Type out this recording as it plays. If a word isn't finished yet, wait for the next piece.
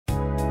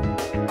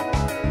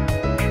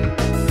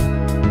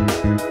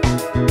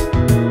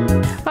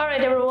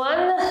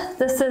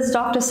is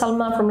Dr.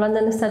 Salma from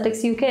London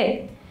Aesthetics UK.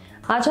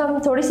 आज हम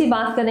थोड़ी सी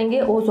बात करेंगे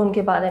ओजोन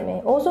के बारे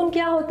में। ओजोन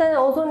क्या होता है?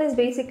 Ozone is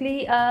basically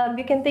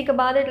you can think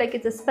about it like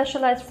it's a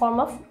specialized form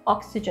of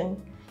oxygen,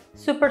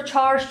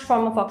 supercharged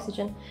form of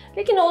oxygen.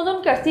 लेकिन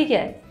ओजोन करती क्या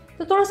है?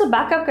 तो थोड़ा सा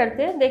बैकअप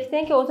करते हैं, देखते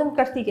हैं कि ओजोन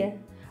करती क्या है।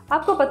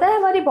 आपको पता है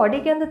हमारी बॉडी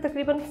के अंदर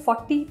तकरीबन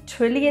 40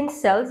 ट्रिलियन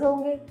सेल्स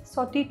होंगे।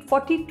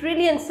 40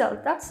 trillion cells,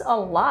 that's a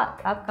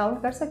lot. आप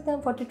काउंट कर सकते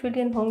हैं 40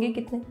 ट्रिलियन होंगे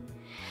कितने।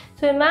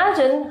 सो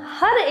इमेजिन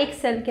हर एक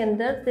सेल के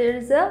अंदर there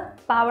is a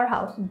power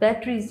house,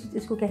 batteries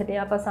जिसको कहते हैं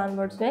आप आसान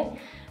वर्ड्स में।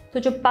 तो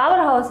जो पावर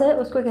हाउस है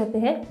उसको कहते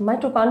हैं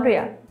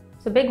mitochondria.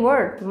 It's a big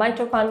word,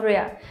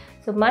 mitochondria.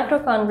 So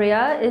mitochondria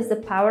is the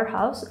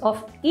powerhouse of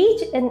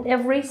each and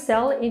every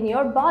cell in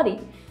your body.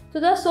 तो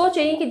जरा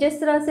सोचिए कि जिस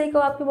तरह से को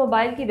आपके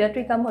मोबाइल की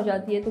बैटरी कम हो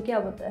जाती है तो क्या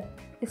होता है?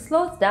 It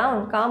slows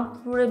down, काम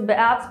पूरे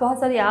ऐप्स, बहुत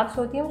सारी ऐप्स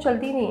होती हैं वो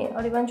चलती नहीं है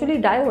और इवेंचुअली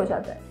डाई हो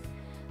जाता है।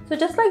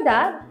 So just like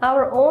that,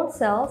 our own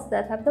cells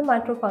that have the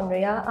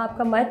mitochondria,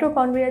 आपका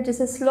mitochondria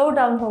जैसे slow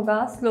down होगा,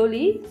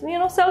 slowly,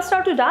 cells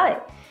start to die,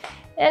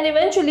 and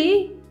eventually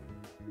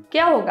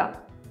क्या होगा?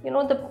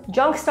 The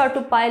junk start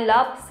to pile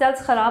up,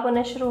 cells खराब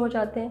होने शुरू हो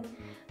जाते हैं।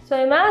 So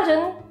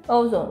imagine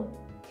ozone.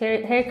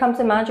 Here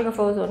comes the magic of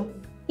ozone.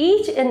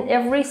 Each and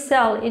every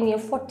cell in your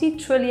 40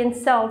 trillion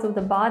cells of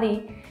the body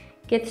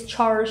gets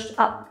charged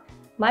up.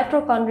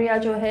 Mitochondria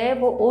जो है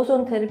वो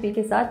ozone therapy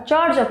के साथ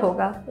चार्ज अप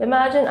होगा।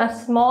 Imagine a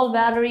small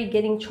battery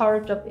getting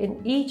charged up in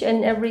each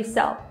and every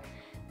cell.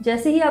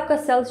 जैसे ही आपका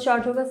sales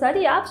charge होगा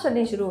सारी ऐप्स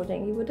चलनी शुरू हो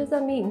जाएंगी। What does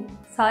that mean?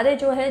 सारे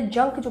जो है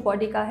जंक जो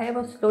बॉडी का है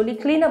वो स्लोली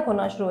क्लीन अप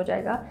होना शुरू हो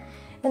जाएगा।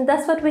 And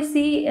that's what we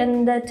see in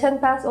the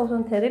 10-pass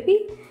ozone therapy.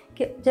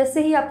 कि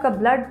जैसे ही आपका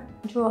ब्लड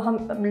जो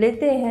हम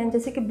लेते हैं,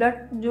 जैसे कि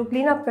ब्लड जो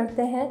क्लीन अप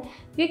करते हैं,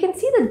 you can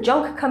see the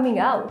junk coming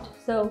out.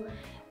 So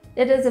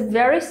it is a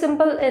very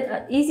simple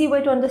and easy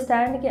way to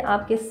understand कि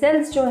आपके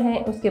सेल्स जो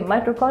हैं उसके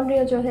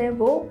माइटोकॉन्ड्रिया जो है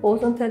वो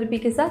ओजोन थेरेपी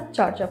के साथ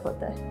चार्ज अप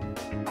होता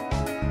है।